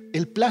David,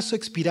 el plazo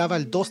expiraba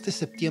el 2 de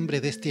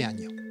septiembre de este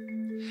año.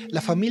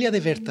 La familia de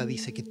Berta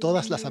dice que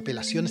todas las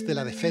apelaciones de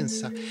la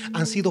defensa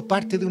han sido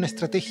parte de una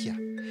estrategia: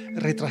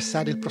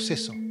 retrasar el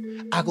proceso,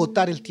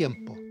 agotar el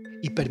tiempo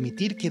y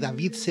permitir que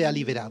David sea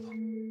liberado.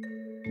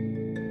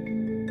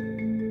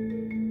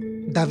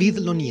 David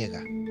lo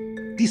niega.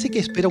 Dice que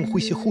espera un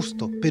juicio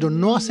justo, pero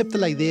no acepta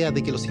la idea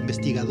de que los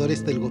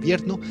investigadores del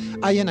gobierno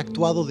hayan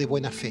actuado de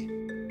buena fe.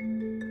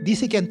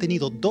 Dice que han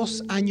tenido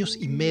 2 años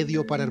y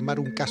medio para armar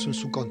un caso en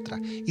su contra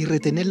y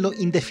retenerlo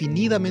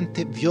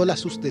indefinidamente viola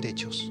sus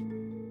derechos.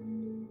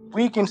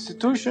 Weak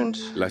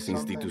institutions Las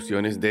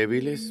instituciones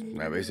débiles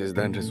a veces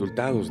dan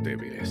resultados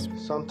débiles.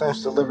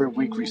 sometimes deliver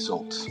weak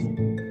results.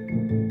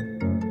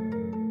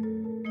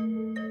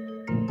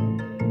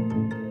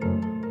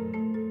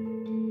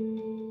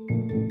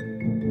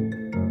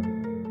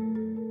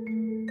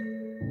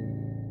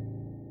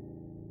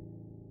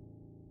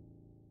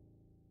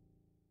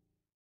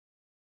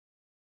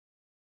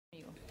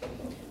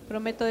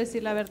 Prometo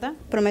decir la verdad,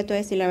 Prometo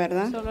decir la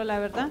verdad, solo la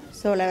verdad,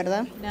 solo la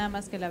verdad, nada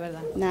más que la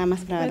verdad. nada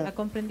más que la ¿Ha verdad.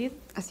 comprendido?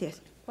 Así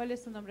es. ¿Cuál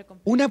es su nombre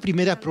completo? Una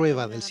primera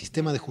prueba del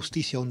sistema de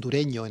justicia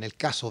hondureño en el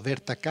caso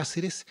Berta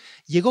Cáceres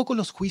llegó con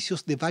los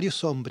juicios de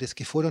varios hombres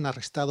que fueron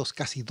arrestados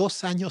casi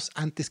 2 años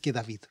antes que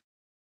David.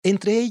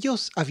 Entre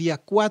ellos había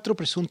 4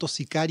 presuntos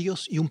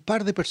sicarios y un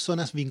par de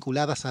personas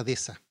vinculadas a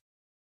DESA.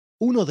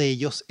 Uno de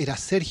ellos era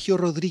Sergio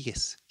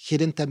Rodríguez,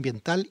 gerente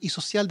ambiental y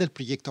social del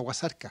proyecto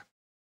Aguasarca.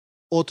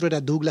 Otro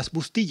era Douglas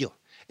Bustillo,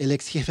 el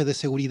ex jefe de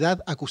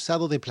seguridad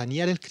acusado de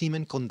planear el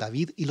crimen con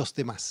David y los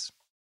demás.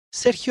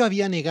 Sergio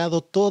había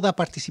negado toda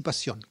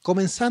participación,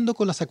 comenzando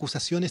con las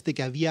acusaciones de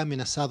que había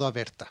amenazado a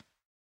Berta.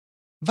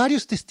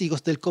 Varios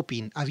testigos del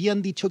COPIN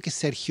habían dicho que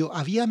Sergio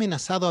había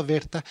amenazado a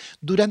Berta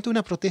durante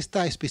una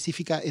protesta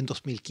específica en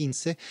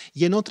 2015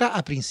 y en otra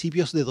a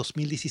principios de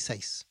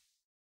 2016.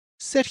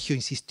 Sergio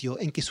insistió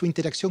en que su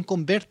interacción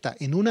con Berta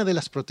en una de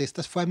las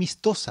protestas fue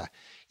amistosa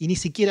y ni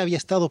siquiera había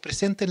estado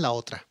presente en la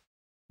otra.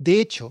 De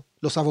hecho,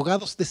 los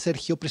abogados de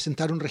Sergio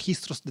presentaron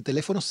registros de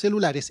teléfonos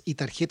celulares y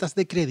tarjetas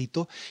de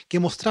crédito que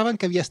mostraban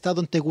que había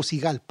estado en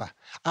Tegucigalpa,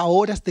 a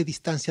horas de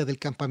distancia del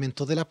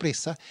campamento de la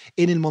presa,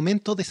 en el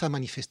momento de esa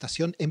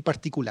manifestación en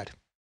particular.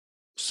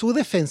 Su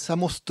defensa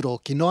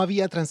mostró que no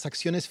había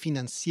transacciones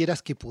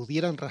financieras que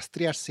pudieran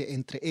rastrearse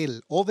entre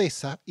él,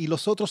 Odessa, y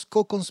los otros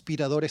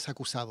co-conspiradores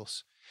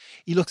acusados.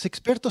 Y los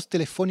expertos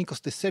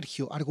telefónicos de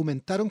Sergio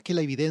argumentaron que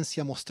la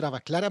evidencia mostraba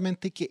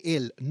claramente que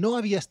él no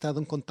había estado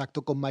en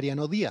contacto con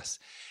Mariano Díaz,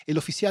 el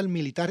oficial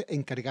militar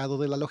encargado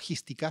de la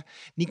logística,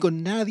 ni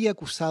con nadie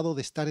acusado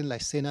de estar en la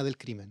escena del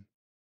crimen.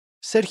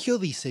 Sergio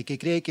dice que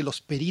cree que los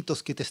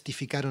peritos que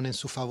testificaron en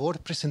su favor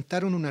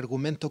presentaron un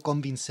argumento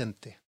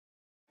convincente.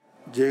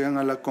 Llegan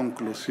a la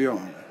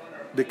conclusión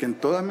de que en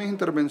todas mis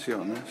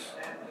intervenciones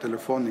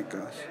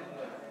telefónicas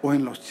o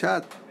en los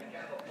chats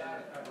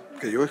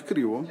que yo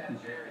escribo,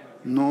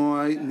 no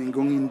hay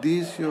ningún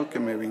indicio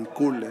que me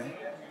vincule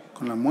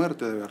con la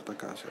muerte de Berta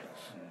Cáceres.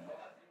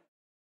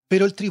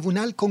 Pero el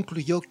tribunal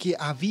concluyó que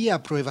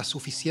había pruebas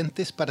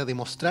suficientes para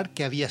demostrar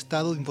que había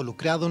estado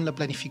involucrado en la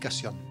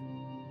planificación.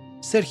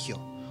 Sergio,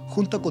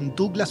 junto con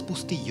Douglas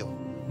Bustillo,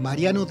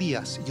 Mariano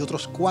Díaz y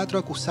otros 4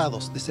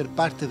 acusados de ser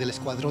parte del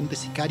escuadrón de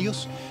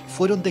sicarios,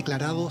 fueron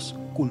declarados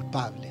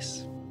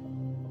culpables.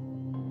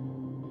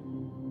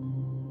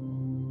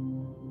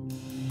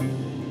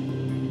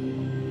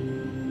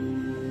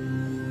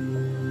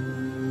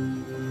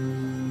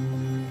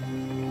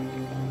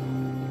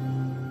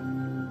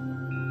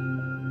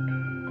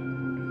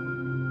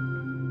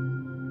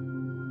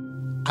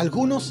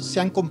 Algunos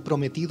se han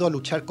comprometido a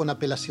luchar con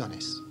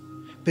apelaciones,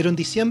 pero en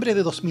diciembre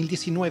de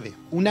 2019,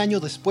 un año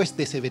después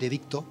de ese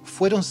veredicto,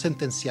 fueron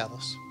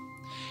sentenciados.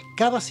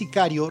 Cada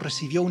sicario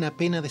recibió una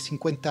pena de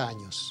 50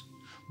 años.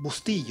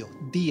 Bustillo,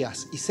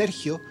 Díaz y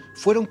Sergio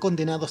fueron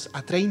condenados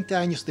a 30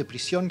 años de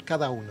prisión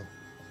cada uno.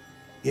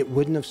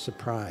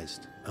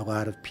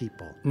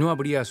 No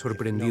habría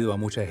sorprendido a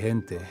mucha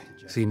gente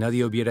si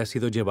nadie hubiera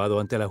sido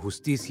llevado ante la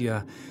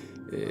justicia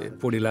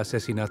por el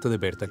asesinato de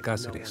Berta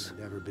Cáceres.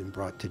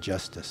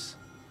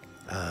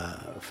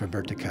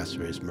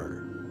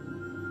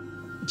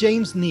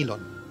 James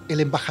Nealon, el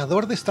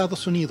embajador de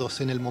Estados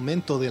Unidos en el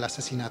momento del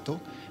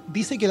asesinato,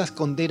 dice que las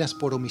condenas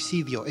por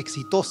homicidio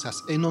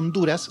exitosas en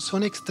Honduras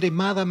son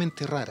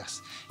extremadamente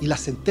raras y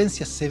las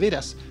sentencias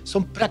severas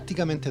son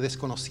prácticamente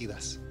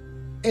desconocidas.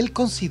 Él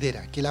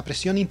considera que la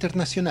presión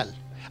internacional,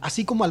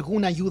 así como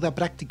alguna ayuda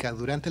práctica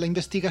durante la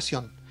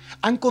investigación,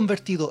 han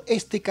convertido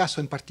este caso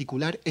en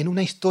particular en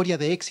una historia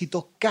de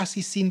éxito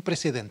casi sin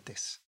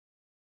precedentes.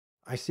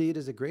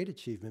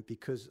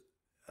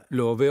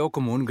 Lo veo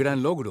como un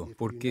gran logro,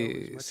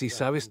 porque si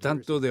sabes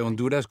tanto de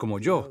Honduras como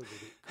yo,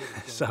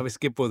 sabes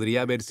que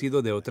podría haber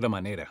sido de otra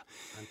manera.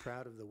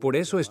 Por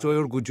eso estoy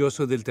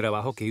orgulloso del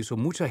trabajo que hizo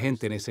mucha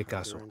gente en ese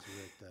caso.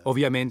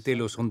 Obviamente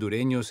los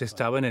hondureños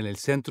estaban en el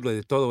centro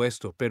de todo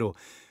esto, pero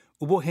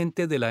hubo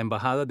gente de la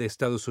Embajada de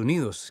Estados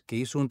Unidos que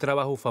hizo un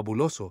trabajo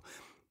fabuloso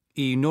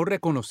y no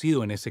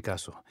reconocido en ese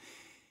caso.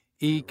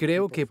 Y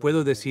creo que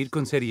puedo decir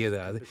con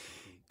seriedad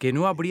que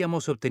no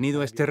habríamos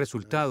obtenido este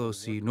resultado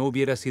si no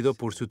hubiera sido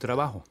por su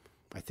trabajo.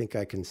 I think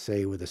I can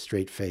say with a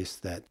straight face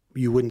that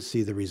you wouldn't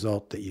see the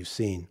result that you've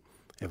seen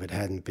if it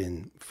hadn't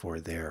been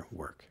for their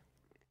work.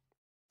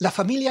 La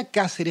familia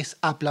Cáceres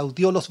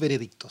aplaudió los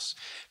veredictos,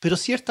 pero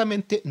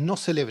ciertamente no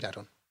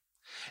celebraron.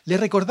 Le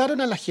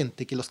recordaron a la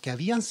gente que los que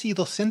habían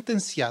sido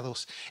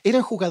sentenciados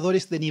eran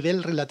jugadores de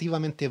nivel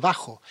relativamente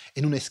bajo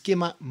en un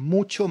esquema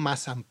mucho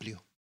más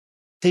amplio.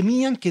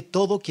 Temían que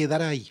todo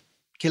quedara ahí,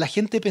 que la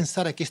gente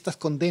pensara que estas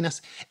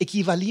condenas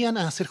equivalían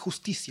a hacer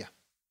justicia.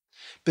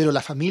 Pero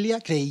la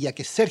familia creía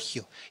que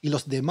Sergio y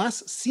los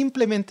demás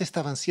simplemente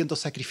estaban siendo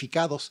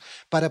sacrificados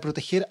para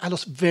proteger a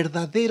los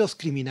verdaderos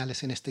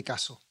criminales en este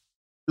caso,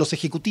 los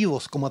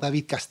ejecutivos como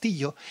David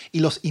Castillo y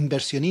los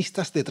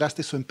inversionistas detrás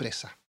de su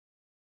empresa.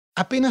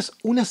 Apenas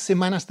unas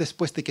semanas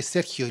después de que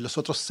Sergio y los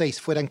otros 6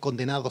 fueran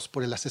condenados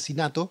por el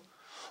asesinato,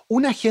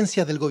 una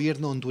agencia del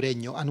gobierno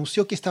hondureño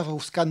anunció que estaba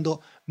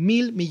buscando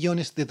 $1.000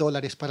 millones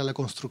para la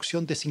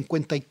construcción de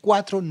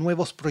 54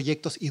 nuevos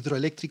proyectos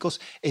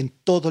hidroeléctricos en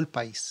todo el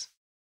país.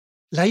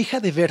 La hija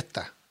de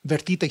Berta,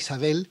 Bertita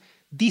Isabel,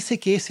 dice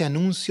que ese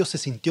anuncio se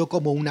sintió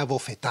como una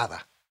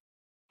bofetada.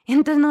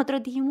 Entonces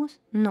nosotros dijimos,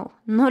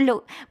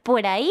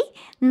 por ahí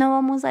no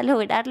vamos a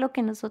lograr lo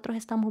que nosotros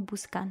estamos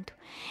buscando.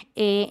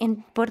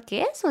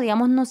 Porque eso,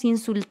 digamos, nos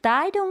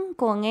insultaron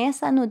con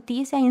esa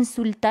noticia,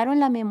 insultaron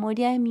la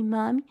memoria de mi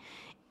mami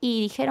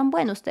y dijeron,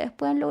 bueno, ustedes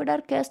pueden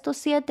lograr que estos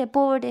 7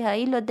 pobres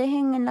ahí los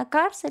dejen en la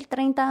cárcel,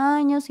 30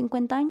 años,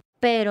 50 años,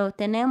 pero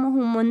tenemos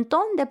un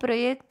montón de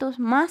proyectos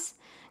más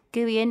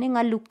que vienen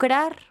a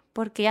lucrar,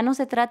 porque ya no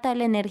se trata de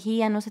la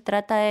energía, no se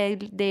trata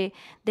del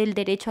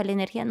derecho a la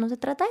energía, no se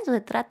trata de eso,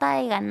 se trata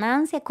de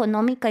ganancia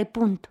económica y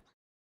punto.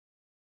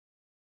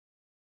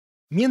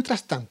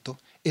 Mientras tanto,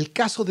 el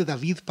caso de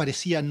David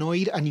parecía no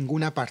ir a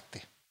ninguna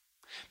parte.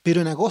 Pero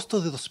en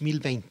agosto de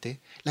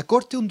 2020, la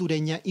Corte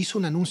hondureña hizo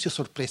un anuncio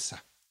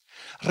sorpresa.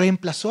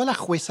 Reemplazó a la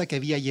jueza que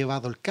había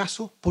llevado el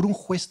caso por un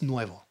juez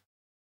nuevo.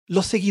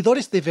 Los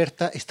seguidores de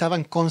Berta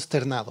estaban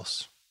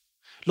consternados.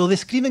 Lo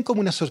describen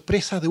como una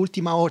sorpresa de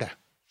última hora.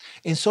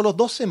 En solo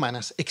 2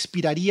 semanas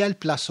expiraría el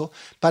plazo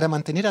para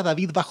mantener a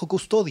David bajo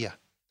custodia.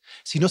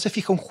 Si no se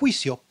fija un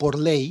juicio, por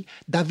ley,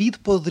 David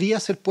podría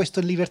ser puesto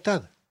en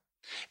libertad.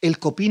 El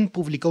COPIN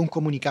publicó un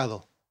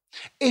comunicado.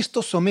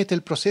 Esto somete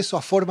el proceso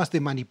a formas de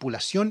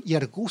manipulación y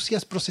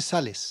argucias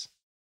procesales.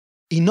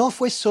 Y no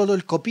fue solo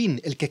el COPIN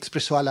el que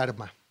expresó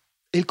alarma.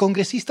 El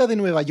congresista de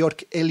Nueva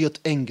York, Eliot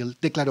Engel,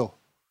 declaró: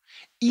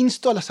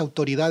 insto a las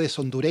autoridades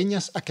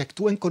hondureñas a que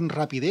actúen con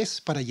rapidez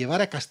para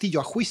llevar a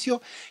Castillo a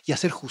juicio y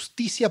hacer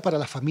justicia para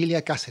la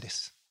familia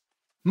Cáceres.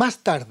 Más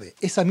tarde,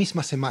 esa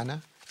misma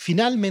semana,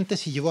 finalmente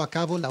se llevó a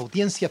cabo la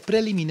audiencia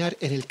preliminar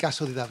en el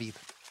caso de David.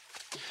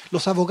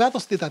 Los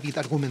abogados de David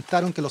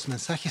argumentaron que los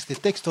mensajes de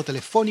texto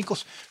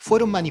telefónicos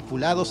fueron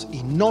manipulados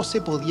y no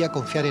se podía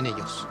confiar en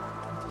ellos.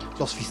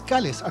 Los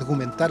fiscales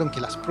argumentaron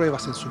que las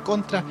pruebas en su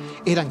contra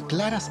eran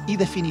claras y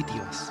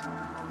definitivas.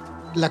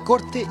 La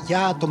Corte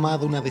ya ha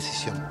tomado una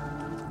decisión.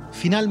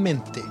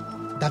 Finalmente,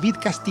 ¿David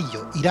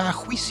Castillo irá a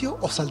juicio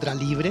o saldrá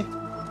libre?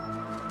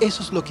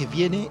 Eso es lo que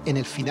viene en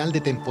el final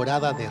de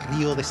temporada de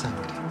Río de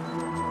Sangre.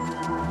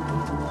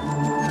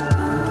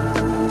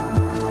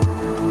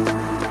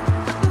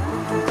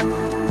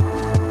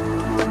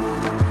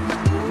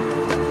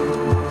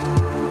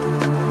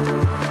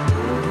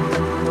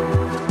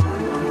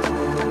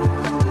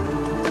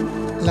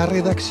 La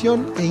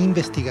redacción e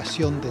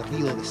investigación de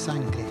Río de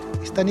Sangre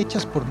están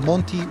hechas por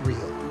Monty Reel.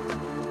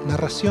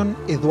 Narración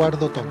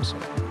Eduardo Thompson.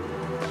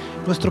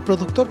 Nuestro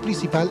productor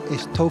principal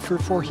es Topher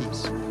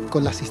Voorhees,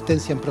 con la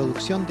asistencia en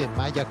producción de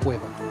Maya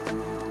Cueva.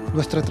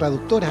 Nuestra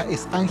traductora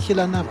es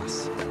Ángela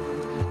Navas.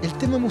 El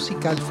tema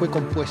musical fue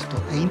compuesto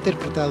e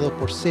interpretado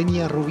por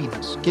Senia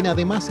Rubinos, quien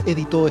además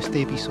editó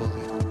este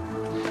episodio.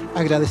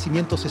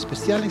 Agradecimientos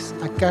especiales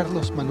a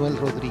Carlos Manuel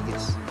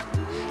Rodríguez.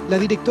 La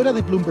directora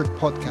de Bloomberg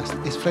Podcast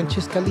es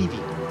Francesca Livi.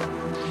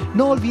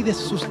 No olvides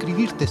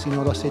suscribirte si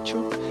no lo has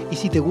hecho, y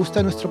si te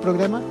gusta nuestro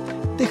programa,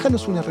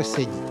 déjanos una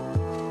reseña.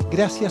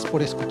 Gracias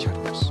por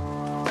escucharnos.